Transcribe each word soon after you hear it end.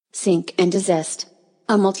Sync and Desist,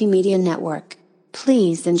 a multimedia network.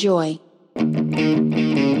 Please enjoy.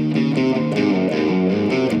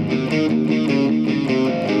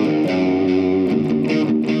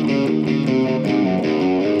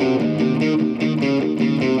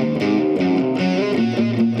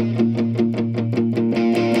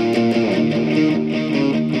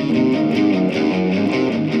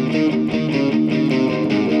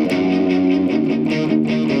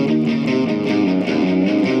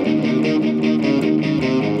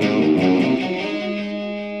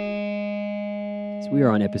 We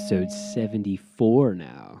are on episode 74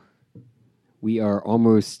 now. We are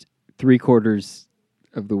almost 3/4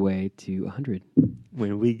 of the way to 100.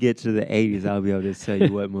 When we get to the 80s, I'll be able to tell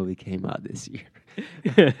you what movie came out this year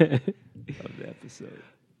of the episode.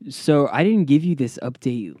 So I didn't give you this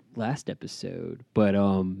update last episode, but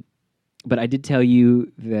I did tell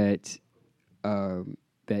you that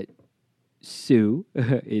that Sue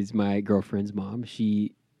is my girlfriend's mom.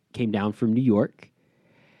 She came down from New York.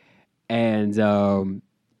 And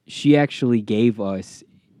she actually gave us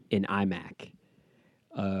an iMac.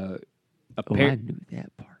 I knew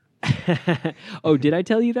that part. Oh, did I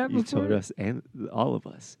tell you that You before? told us and all of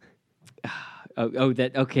us.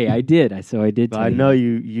 Okay, I did. So I did. But Tell I know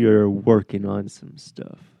you're working on some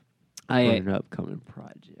stuff for an upcoming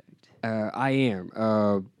project. I am.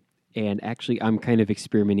 And actually, I'm kind of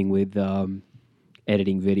experimenting with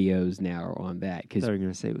editing videos now on that I because thought you were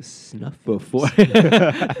going to say it was snuff before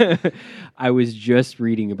films. I was just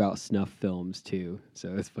reading about snuff films too,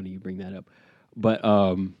 so it's funny you bring that up. But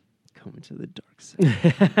Coming to the dark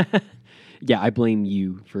side. yeah, I blame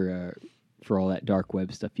you for all that dark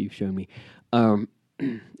web stuff you've shown me.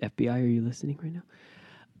 FBI, are you listening right now?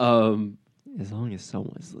 As long as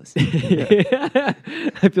someone's listening.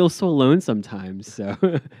 I feel so alone sometimes. So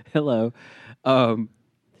hello.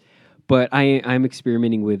 But I'm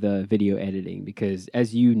experimenting with video editing because,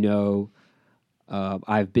 as you know,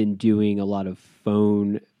 I've been doing a lot of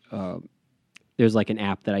phone. There's like an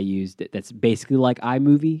app that I use that's basically like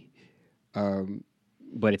iMovie,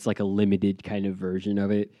 but it's like a limited kind of version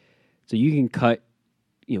of it. So you can cut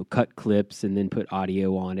clips and then put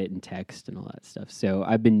audio on it and text and all that stuff. So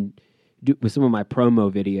I've been with some of my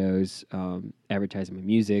promo videos, advertising my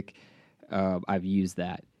music. I've used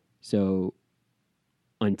that. So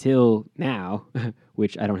until now,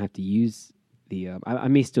 which I don't have to use I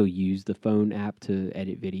may still use the phone app to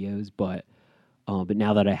edit videos, but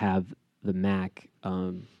now that I have the Mac,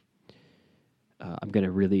 I'm going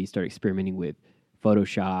to really start experimenting with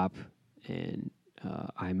Photoshop and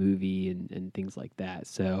iMovie and things like that.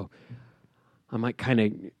 So I might kind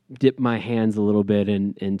of dip my hands a little bit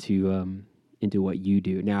into what you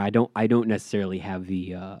do. Now I don't necessarily have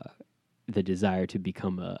the desire to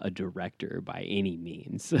become a director by any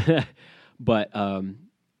means, but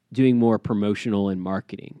doing more promotional and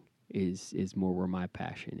marketing is more where my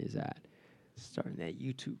passion is at. Starting that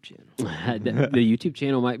YouTube channel. The YouTube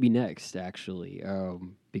channel might be next, actually,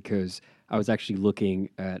 because I was actually looking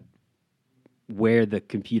at where the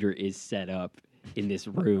computer is set up in this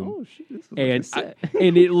room. Oh, shit, this is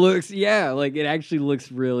and it looks, like it actually looks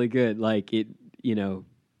really good. Like it,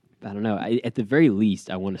 I don't know. At the very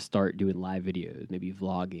least, I want to start doing live videos, maybe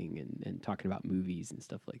vlogging and talking about movies and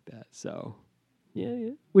stuff like that. So,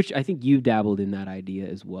 yeah. Which I think you've dabbled in that idea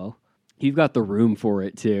as well. You've got the room for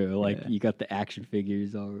it too. Like you got the action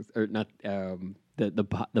figures, or not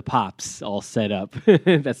the pops all set up.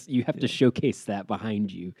 You have to showcase that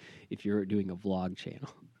behind you if you're doing a vlog channel.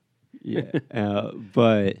 Yeah,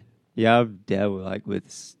 but yeah, I've dabbled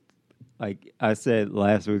with like I said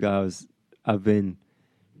last week. I've been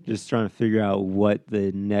just trying to figure out what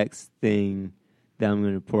the next thing that I'm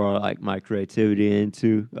going to pour like my creativity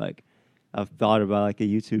into. Like I've thought about like a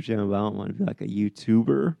YouTube channel, but I don't want to be like a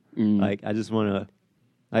YouTuber. Like I just want to,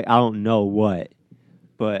 like I don't know what,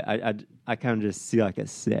 but I kind of just see like a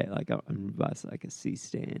set, like I'm about to like a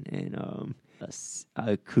C-stand and a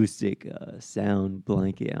acoustic sound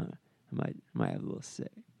blanket. I might have a little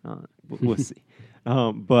set. We'll see.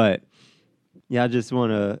 But yeah, I just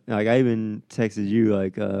want to, like, I even texted you,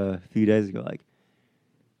 like, a few days ago, like,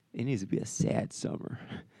 it needs to be a sad summer.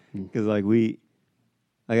 Because, like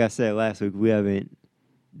I said last week, we haven't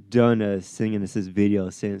done a Singing Assist video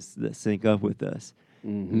since the Sync Up With Us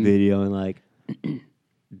video. And, like,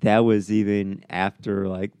 that was even after,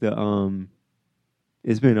 like,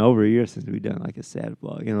 it's been over a year since we've done, like, a sad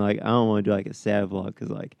vlog. And, like, I don't want to do, like, a sad vlog because,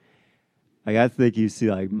 like, I think you see,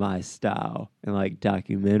 like, my style in, like,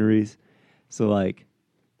 documentaries. So, like,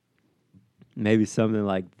 maybe something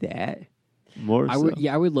like that more I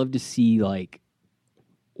would love to see, like,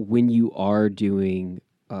 when you are doing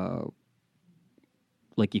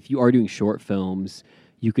like if you are doing short films,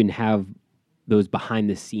 you can have those behind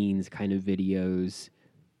the scenes kind of videos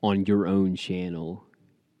on your own channel.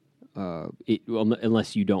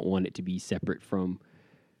 Unless you don't want it to be separate from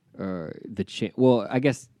the channel. Well, I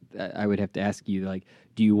guess I would have to ask you, like,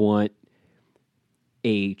 do you want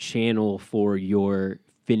a channel for your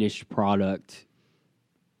finished product,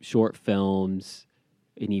 short films,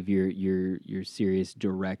 any of your serious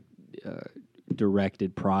directed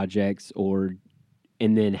projects,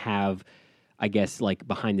 and then have, I guess, like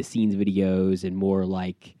behind the scenes videos and more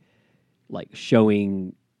like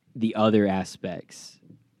showing the other aspects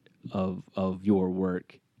of your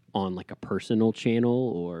work on like a personal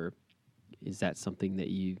channel, or is that something that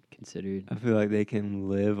you considered? I feel like they can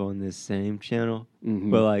live on this same channel,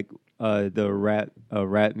 Mhm. but like the rap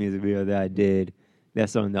music video that I did,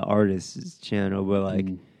 that's on the artist's channel. But like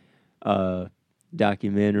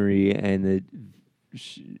documentary and the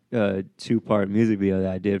 2-part music video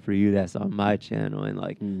that I did for you, that's on my channel. And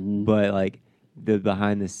like, but like the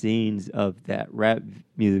behind the scenes of that rap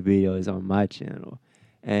music video is on my channel,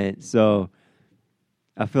 and so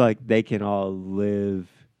I feel like they can all live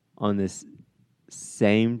on this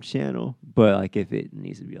same channel, but like if it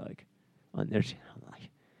needs to be like on their channel, like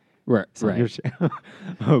it's on your channel.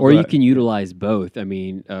 Or you can utilize both. I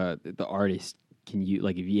mean, the artist can you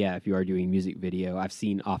like if you are doing music video, I've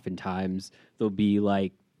seen oftentimes there'll be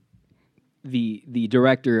like the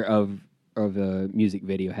director of a music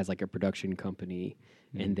video has like a production company,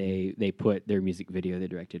 and they put their music video they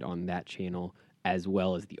directed on that channel as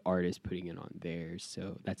well as the artist putting it on theirs.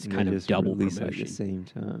 So that's kind of double promotion at the same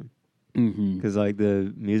time. Mm-hmm. Because like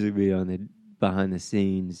the music video and the behind the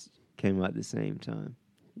scenes came out at the same time.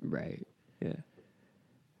 Right. Yeah.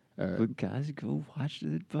 But guys, go watch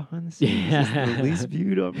the behind the scenes. It's the least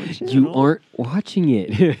viewed on my channel. You aren't watching it.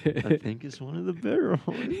 I think it's one of the better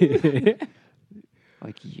ones.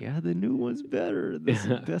 Like, yeah, the new one's better. That's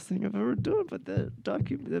the best thing I've ever done. But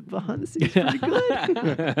that behind the scenes is pretty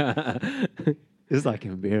good. It's like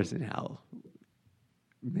embarrassing how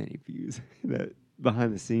many views that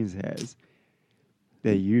behind the scenes has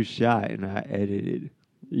that you shot and I edited.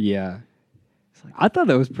 Yeah. It's like, I thought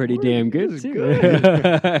that was pretty damn good was too.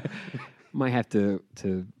 good. Might have to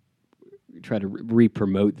try to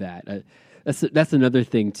re-promote that. That's another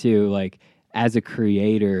thing too. Like as a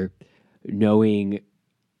creator, knowing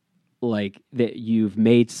like that you've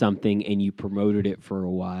made something and you promoted it for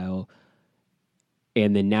a while,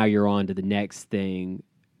 and then now you're on to the next thing.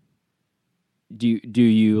 Do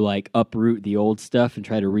you like uproot the old stuff and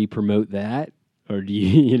try to re-promote that, or do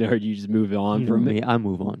you or do you just move on from it? I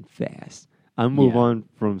move on fast. I move on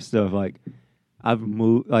from stuff like I've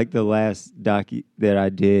moved like the last docu that I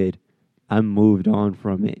did. I moved on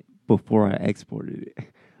from it before I exported it.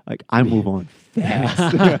 Like I move on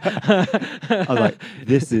fast. I was like,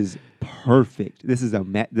 this is perfect. This is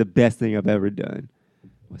the best thing I've ever done.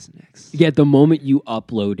 What's next? Yeah, the moment you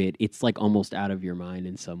upload it, it's like almost out of your mind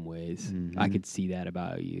in some ways. Mm-hmm. I could see that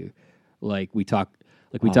about you. Like we talked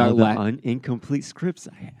incomplete scripts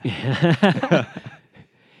I have.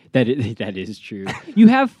 That is true.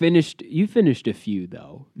 You finished a few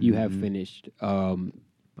though. You have finished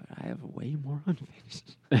but I have way more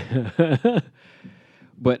unfinished.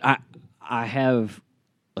 But I have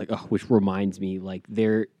like which reminds me like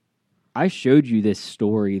I showed you this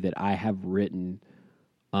story that I have written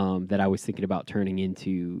that I was thinking about turning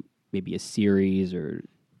into maybe a series, or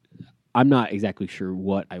I'm not exactly sure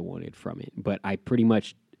what I wanted from it, but I pretty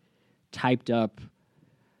much typed up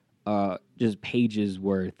just pages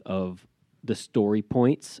worth of the story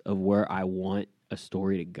points of where I want a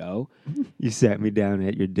story to go. You sat me down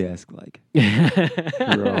at your desk like, here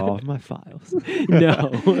are all of my files.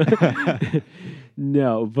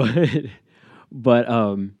 No,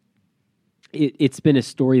 but it's been a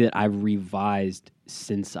story that I've revised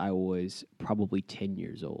since I was probably 10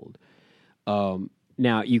 years old.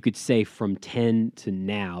 Now you could say from 10 to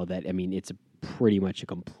now that, I mean, it's pretty much a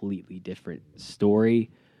completely different story,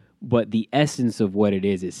 but the essence of what it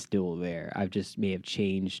is still there. I've just may have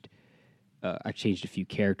changed. I've changed a few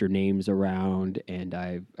character names around, and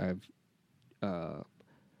I've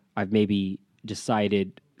maybe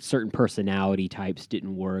decided certain personality types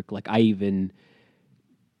didn't work. Like I even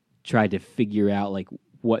tried to figure out like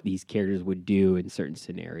what these characters would do in certain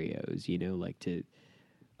scenarios, like to,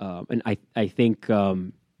 and I think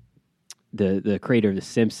the creator of The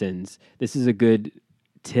Simpsons, this is a good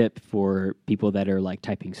tip for people that are like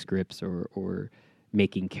typing scripts or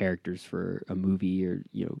making characters for a movie or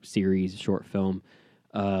series, short film,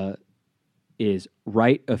 is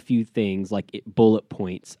write a few things like bullet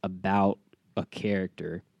points about a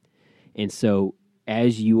character, and so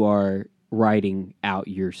as you are writing out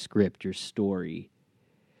your script, your story,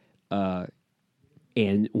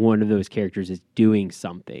 and one of those characters is doing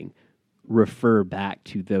something, refer back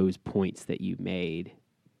to those points that you made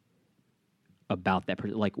about that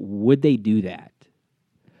person. Like, would they do that?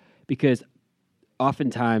 Because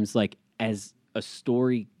oftentimes, like, as a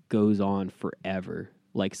story goes on forever,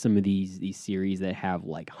 like some of these series that have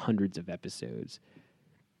like hundreds of episodes,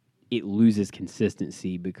 it loses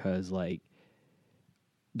consistency because like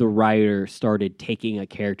the writer started taking a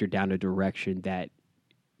character down a direction that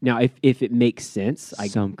now if it makes sense,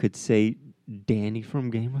 Some could say Danny from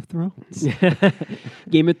Game of Thrones.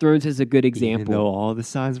 Game of Thrones is a good Even example. though all the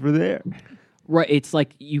signs were there. Right, it's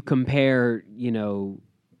like you compare,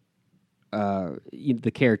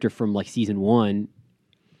 the character from like season 1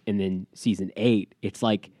 and then season 8. It's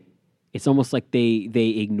like it's almost like they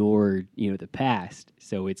ignored, the past.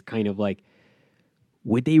 So it's kind of like,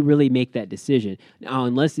 would they really make that decision? Now,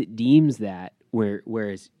 unless it deems that,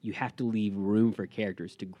 whereas you have to leave room for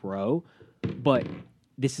characters to grow, but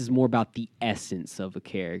this is more about the essence of a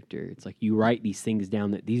character. It's like you write these things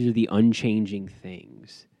down that these are the unchanging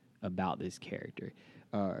things about this character.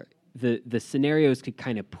 The scenarios could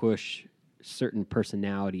kind of push certain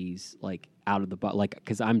personalities like out of the box, like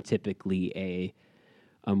because I'm typically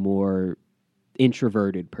a more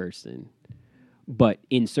introverted person, but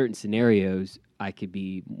in certain scenarios I could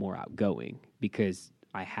be more outgoing because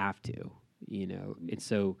I have to, and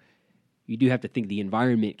so you do have to think the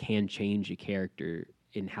environment can change a character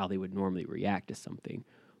in how they would normally react to something,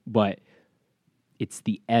 but it's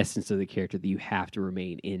the essence of the character that you have to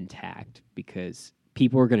remain intact because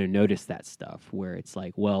people are going to notice that stuff where it's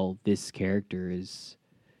like, well, this character is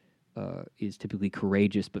typically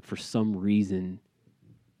courageous, but for some reason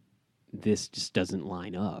this just doesn't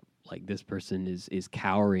line up. Like this person is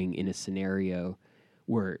cowering in a scenario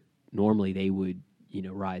where normally they would,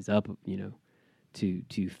 rise up,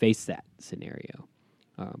 to face that scenario.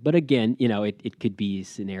 But again, it could be a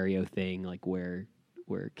scenario thing like where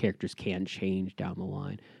characters can change down the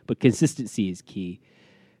line. But consistency is key.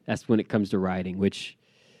 That's when it comes to writing, which,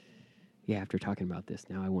 yeah, after talking about this,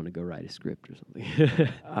 now I want to go write a script or something.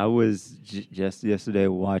 I was just yesterday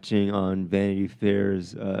watching on Vanity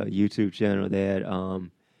Fair's YouTube channel. They had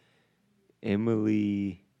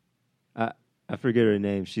Emily, I forget her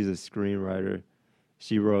name. She's a screenwriter.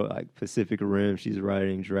 She wrote like Pacific Rim. She's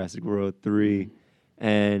writing Jurassic World 3.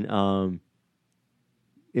 And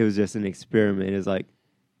it was just an experiment. It was like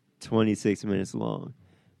 26 minutes long.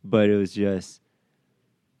 But it was just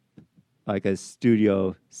like a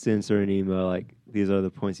studio sends her an email like, these are the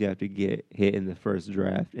points you have to get hit in the first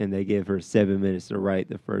draft. And they give her 7 minutes to write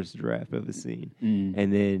the first draft of a scene.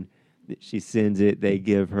 And then she sends it. They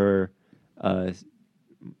give her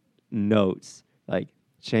notes, like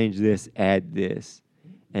change this, add this.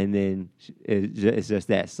 And then it's just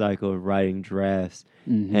that cycle of writing drafts.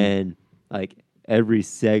 And like every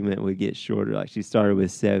segment would get shorter. Like she started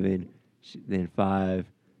with 7, then 5,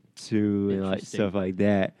 2, and like stuff like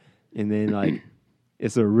that. And then like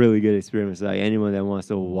it's a really good experience. Like anyone that wants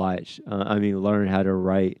to watch, learn how to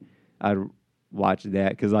write, I'd watch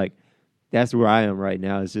that because like that's where I am right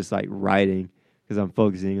now. It's just like writing because I'm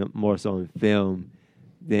focusing more so on film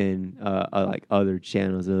than like other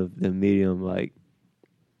channels of the medium. Like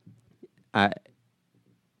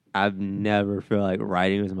I've never felt like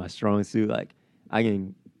writing was my strong suit. Like I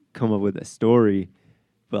can come up with a story,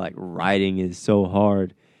 but like writing is so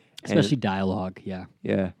hard, Especially dialogue. Yeah.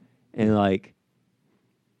 Yeah, and like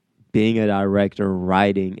being a director,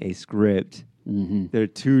 writing a script, they're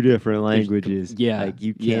two different languages. Like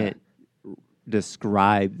you can't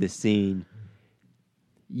describe the scene.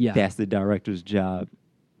 Yeah, that's the director's job.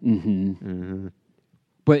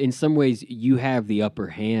 But in some ways, you have the upper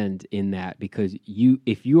hand in that because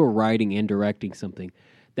if you are writing and directing something,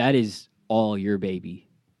 that is all your baby.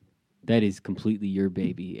 That is completely your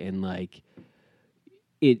baby, and like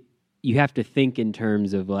you have to think in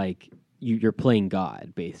terms of like you're playing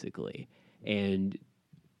God basically, and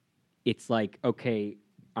it's like, okay,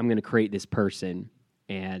 I'm going to create this person,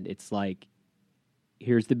 and it's like,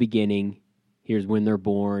 here's the beginning, here's when they're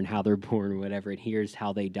born, how they're born, whatever, and here's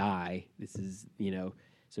how they die. This is,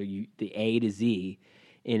 so the A to Z,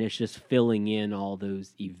 and it's just filling in all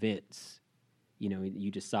those events. You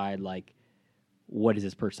decide like, what is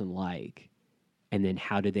this person like, and then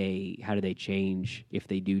how do they change if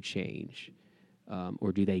they do change,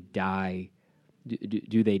 or do they die?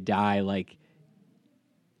 Do they die like,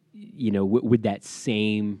 with that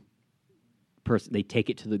same person? They take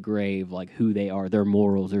it to the grave, like who they are, their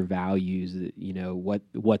morals, their values,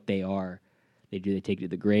 what they are. They take it to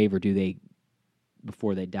the grave, or do they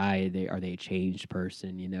before they die, are they a changed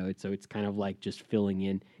person? You know, so it's kind of like just filling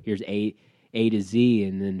in. Here's A to Z,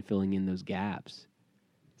 and then filling in those gaps.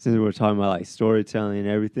 Since we're talking about like storytelling and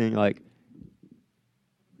everything, like,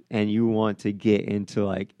 and you want to get into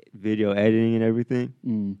like video editing and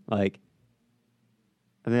everything, like,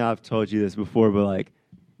 I think I've told you this before, but like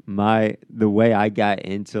the way I got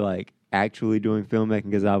into like actually doing filmmaking,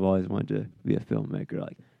 because I've always wanted to be a filmmaker.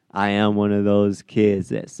 Like, I am one of those kids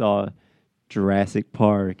that saw Jurassic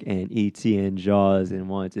Park and E.T. and Jaws and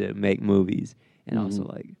wanted to make movies, and also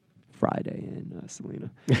like Friday and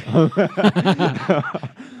Selena.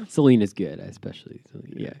 Selena's good, especially.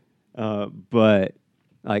 Yeah. But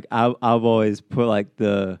like I've always put like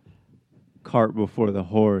the cart before the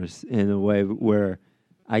horse in a way where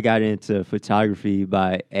I got into photography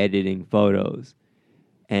by editing photos,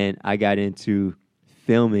 and I got into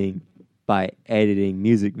filming by editing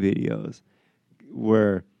music videos.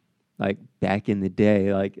 Where like back in the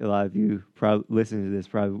day, like a lot of you probably listening to this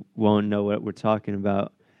probably won't know what we're talking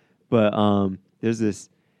about, but there's this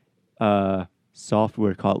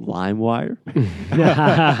software called LimeWire.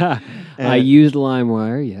 I used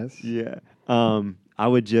LimeWire, yes. Yeah. I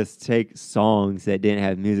would just take songs that didn't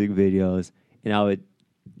have music videos, and I would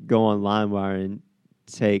go on LimeWire and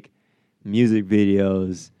take music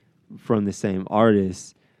videos from the same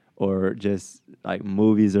artist or just like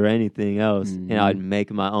movies or anything else, and I'd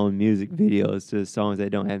make my own music videos to songs that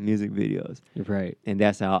don't have music videos. Right. And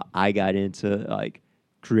that's how I got into like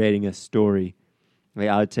creating a story. Like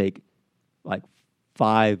I would take like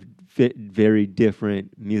 5 very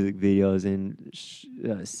different music videos and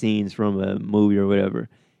scenes from a movie or whatever,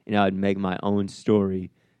 and I would make my own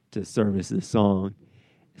story to service the song.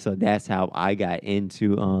 So that's how I got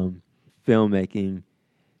into filmmaking.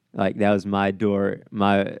 Like that was my door,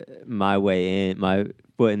 my way in, my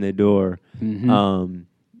foot in the door,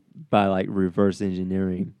 by like reverse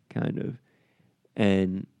engineering kind of,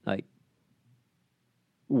 and like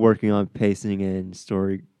working on pacing and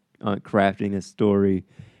story, on crafting a story,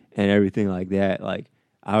 and everything like that. Like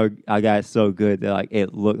I got so good that like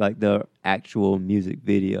it looked like the actual music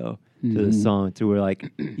video to the song, to where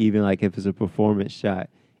like even like if it's a performance shot,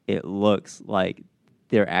 it looks like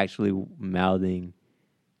they're actually mouthing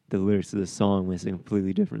the lyrics of the song when it's a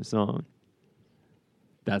completely different song.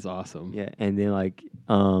 That's awesome. Yeah, and then like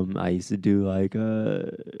I used to do like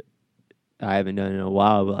I haven't done it in a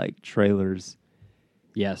while, but like trailers,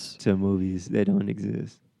 yes, to movies that don't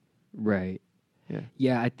exist. Right. Yeah.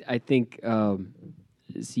 Yeah, I think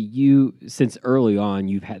see, you, since early on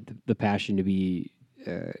you've had the passion to be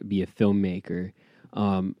a filmmaker.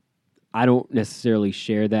 I don't necessarily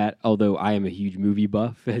share that, although I am a huge movie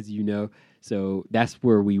buff, as you know. So that's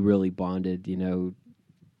where we really bonded, you know.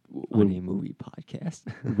 On a movie podcast.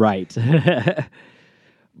 Right.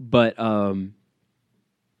 But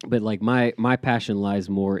like my passion lies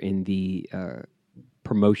more in the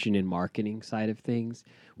promotion and marketing side of things,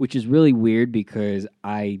 which is really weird because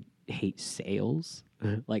I hate sales.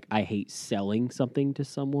 Like I hate selling something to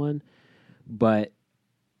someone, but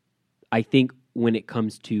I think when it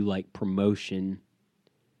comes to like promotion,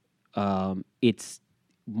 it's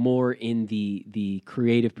more in the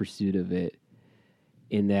creative pursuit of it,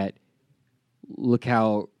 in that look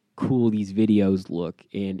how cool these videos look,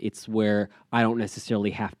 and it's where I don't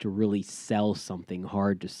necessarily have to really sell something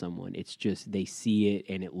hard to someone. It's just they see it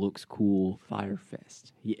and it looks cool.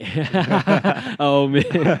 Firefest. Yeah. Oh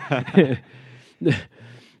man.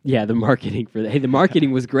 Yeah, the marketing for that. Hey, the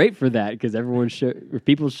marketing was great for that because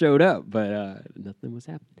people showed up, but nothing was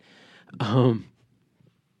happening.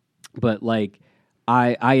 But like,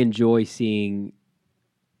 I enjoy seeing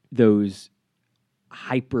those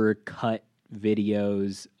hyper cut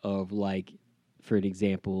videos of, like, for an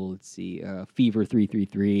example, let's see, Fever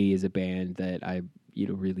 333 is a band that I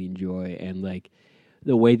really enjoy, and like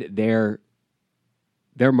the way that their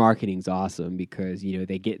marketing's awesome because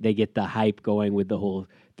they get the hype going with the whole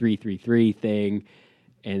 333 thing,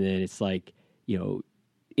 and then it's like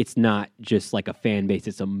it's not just like a fan base,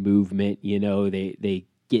 it's a movement. They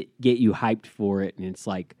get you hyped for it, and it's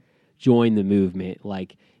like join the movement.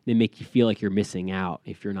 Like they make you feel like you're missing out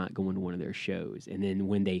if you're not going to one of their shows, and then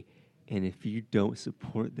when they if you don't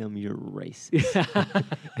support them, you're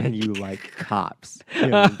racist and you like cops.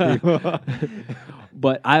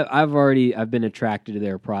 But I've been attracted to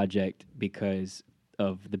their project because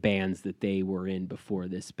of the bands that they were in before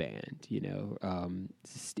this band.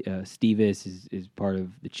 Stevis is part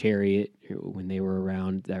of the Chariot when they were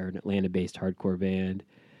around. They're an Atlanta-based hardcore band.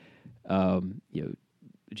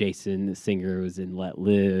 Jason, the singer, was in Let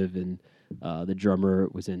Live, and the drummer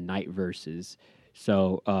was in Night Verses.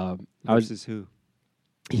 So Versus who?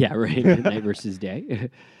 Yeah, right. Night versus day.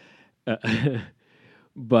 Uh,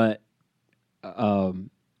 but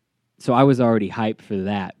so I was already hyped for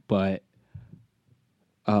that. But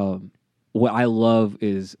what I love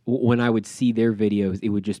is when I would see their videos, it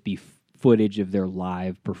would just be footage of their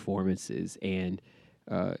live performances. And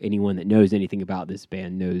anyone that knows anything about this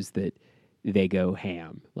band knows that they go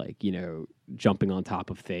ham, like, jumping on top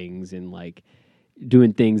of things and like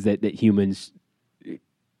doing things that humans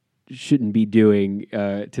shouldn't be doing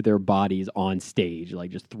to their bodies on stage, like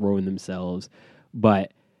just throwing themselves.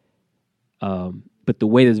 But the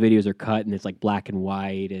way those videos are cut and it's like black and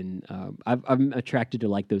white, and I'm attracted to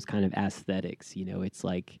like those kind of aesthetics. It's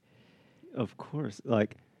like, Of course,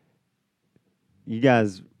 like you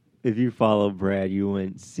guys, if you follow Brad, you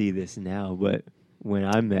wouldn't see this now, but when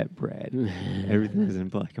I met Brad, everything was in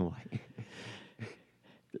black and white.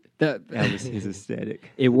 That was his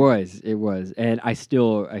aesthetic. It was, and I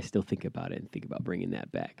still think about it and think about bringing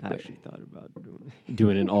that back. I actually thought about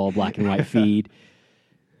doing an all black and white feed.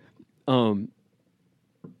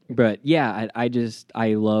 But yeah,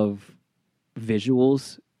 I love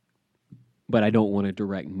visuals, but I don't want to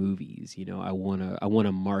direct movies. I want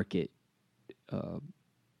to market.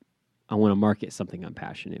 I want to market something I'm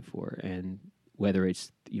passionate for, and whether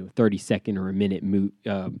it's 30-second or a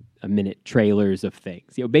minute trailers of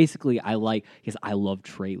things. Basically, I love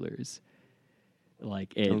trailers.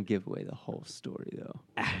 Like don't give away the whole story though.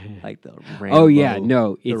 Like the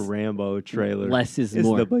Rambo, the Rambo trailer. Less is it's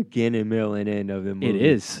more. It's the beginning, middle, and end of the movie. It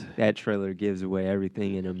is. That trailer gives away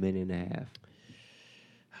everything in a minute and a half.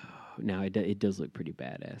 Now it does look pretty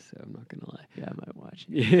badass, so I'm not gonna lie. Yeah, I might watch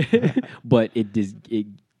it. But it does. It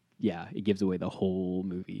gives away the whole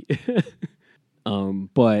movie.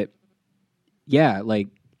 But yeah, like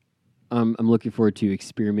I'm looking forward to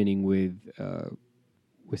experimenting with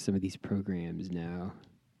some of these programs now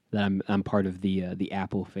that I'm part of the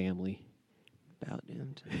Apple family. About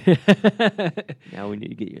damn time. Now we need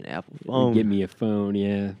to get you an Apple phone. Get me a phone,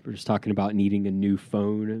 yeah. We're just talking about needing a new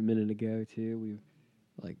phone a minute ago too.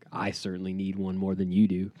 I certainly need one more than you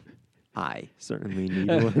do. I certainly need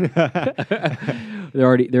one.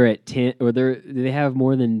 They're at 10, or do they have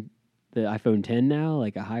more than the iPhone 10 now?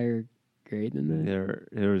 Like a higher grade than that?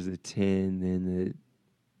 There was a 10, then the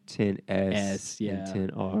 10S,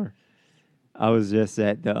 and 10R. I was just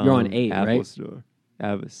at the You're on 8, Apple right? store. I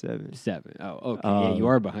have a 7. 7. Oh, okay. Yeah, you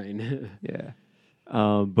are behind. Yeah.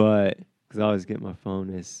 But because I always get my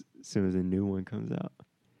phone as soon as a new one comes out.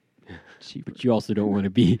 Cheaper. But you also don't want to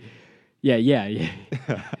be... Yeah. Yeah,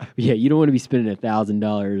 you don't want to be spending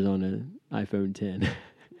 $1,000 on an iPhone 10.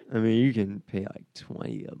 I mean, you can pay like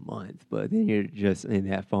 $20 a month, but then you're just in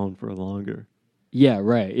that phone for longer. Yeah,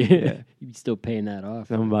 right. Yeah. You're still paying that off.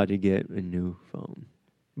 So I'm about to get a new phone.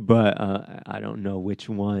 But I don't know which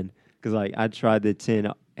one. Because I tried the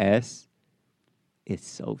 10S. It's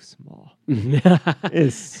so small.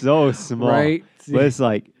 It's so small. Right? But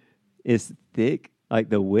it's thick. Like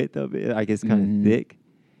the width of it, it's kind of thick.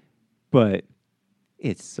 But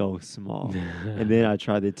it's so small. And then I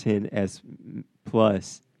tried the 10S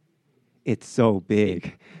Plus. It's so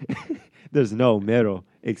big. There's no middle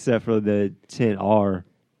except for the 10R,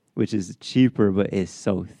 which is cheaper, but it's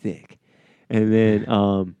so thick. And then,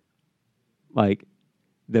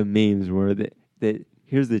 the memes were that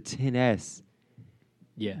here's the 10S,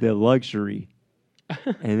 the luxury,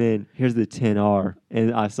 and then here's the 10R,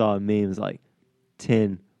 and I saw memes like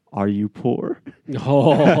 10. Are you poor?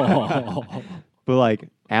 Oh, but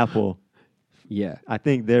Apple, yeah, I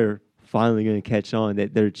think they're finally going to catch on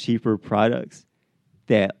that they're cheaper products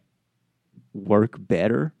that work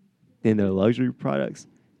better than their luxury products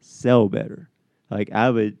sell better. I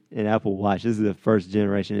have an Apple Watch. This is the first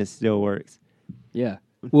generation. It still works. Yeah.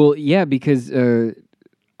 Well, yeah, because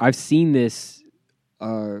I've seen this.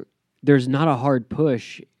 There's not a hard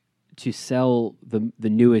push to sell the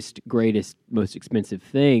newest, greatest, most expensive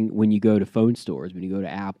thing when you go to phone stores, when you go to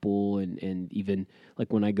Apple, and even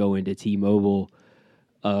when I go into T-Mobile,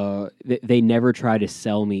 they never try to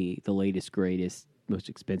sell me the latest, greatest, most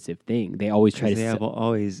expensive thing. They always try to sell. They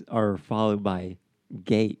always are followed by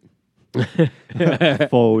gate.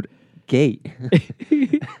 Fold gate.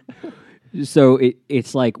 So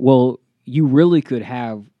it's like, well, you really could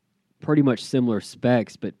have pretty much similar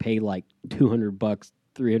specs, but pay like $200,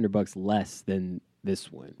 $300 less than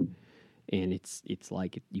this one. And it's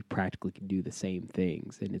like you practically can do the same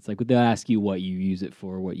things. And it's like, they'll ask you what you use it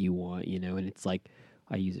for, what you want, and it's like,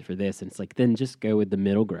 I use it for this. And it's like, then just go with the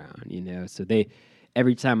middle ground, So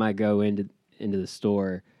every time I go into the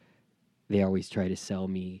store, they always try to sell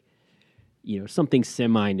me, something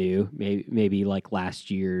semi-new, maybe like last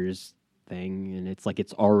year's thing. And it's like,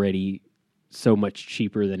 it's already so much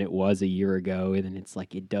cheaper than it was a year ago, and then it's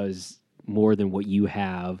like it does more than what you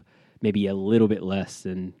have, maybe a little bit less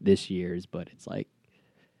than this year's, but it's like,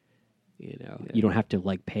 you know, you don't have to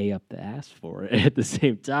like pay up the ass for it at the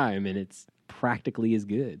same time, and it's practically as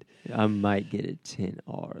good. I might get a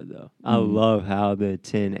 10R though. I love how the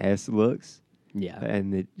 10S looks. Yeah.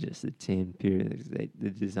 And just the 10 period,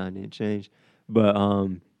 the design didn't change. But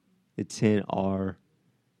the 10R,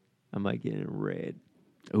 I might get it in red.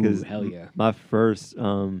 Oh, hell yeah. My first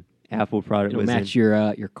Apple product It'll was match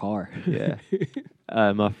your car. Yeah.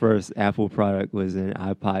 My first Apple product was an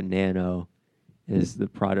iPod Nano. Is the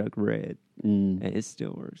product red. And it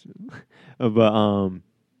still works. But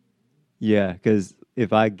yeah, because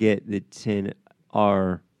if I get the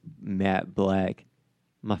 10R matte black,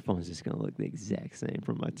 my phone's just gonna look the exact same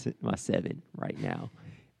from my 7 right now.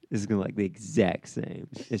 It's gonna look the exact same.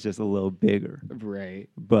 It's just a little bigger. Right.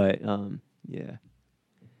 But yeah.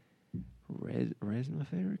 Red's my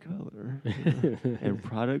favorite color. And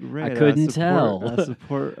product red. I couldn't tell. I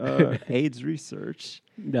support AIDS research.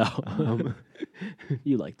 No.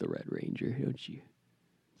 You like the Red Ranger, don't you?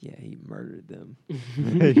 Yeah, he murdered them.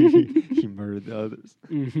 He murdered the others.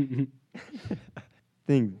 I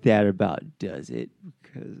think that about does it,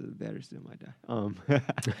 because the battery still might die.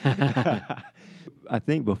 I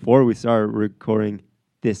think before we started recording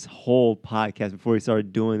this whole podcast, before we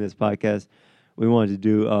started doing this podcast, we wanted to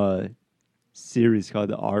do a series called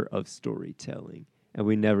The Art of Storytelling, and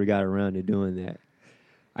we never got around to doing that.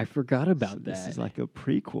 I forgot about that. This is like a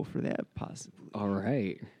prequel for that, possibly. All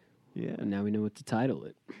right. Yeah. And now we know what to title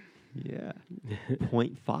it. Yeah.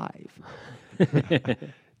 0.5.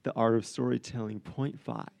 The Art of Storytelling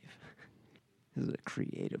 0.5. This is a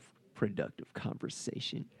creative, productive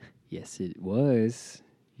conversation. Yes, it was.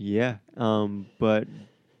 Yeah. But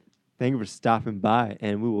thank you for stopping by,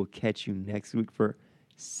 and we will catch you next week for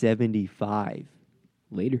 75.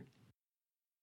 Later.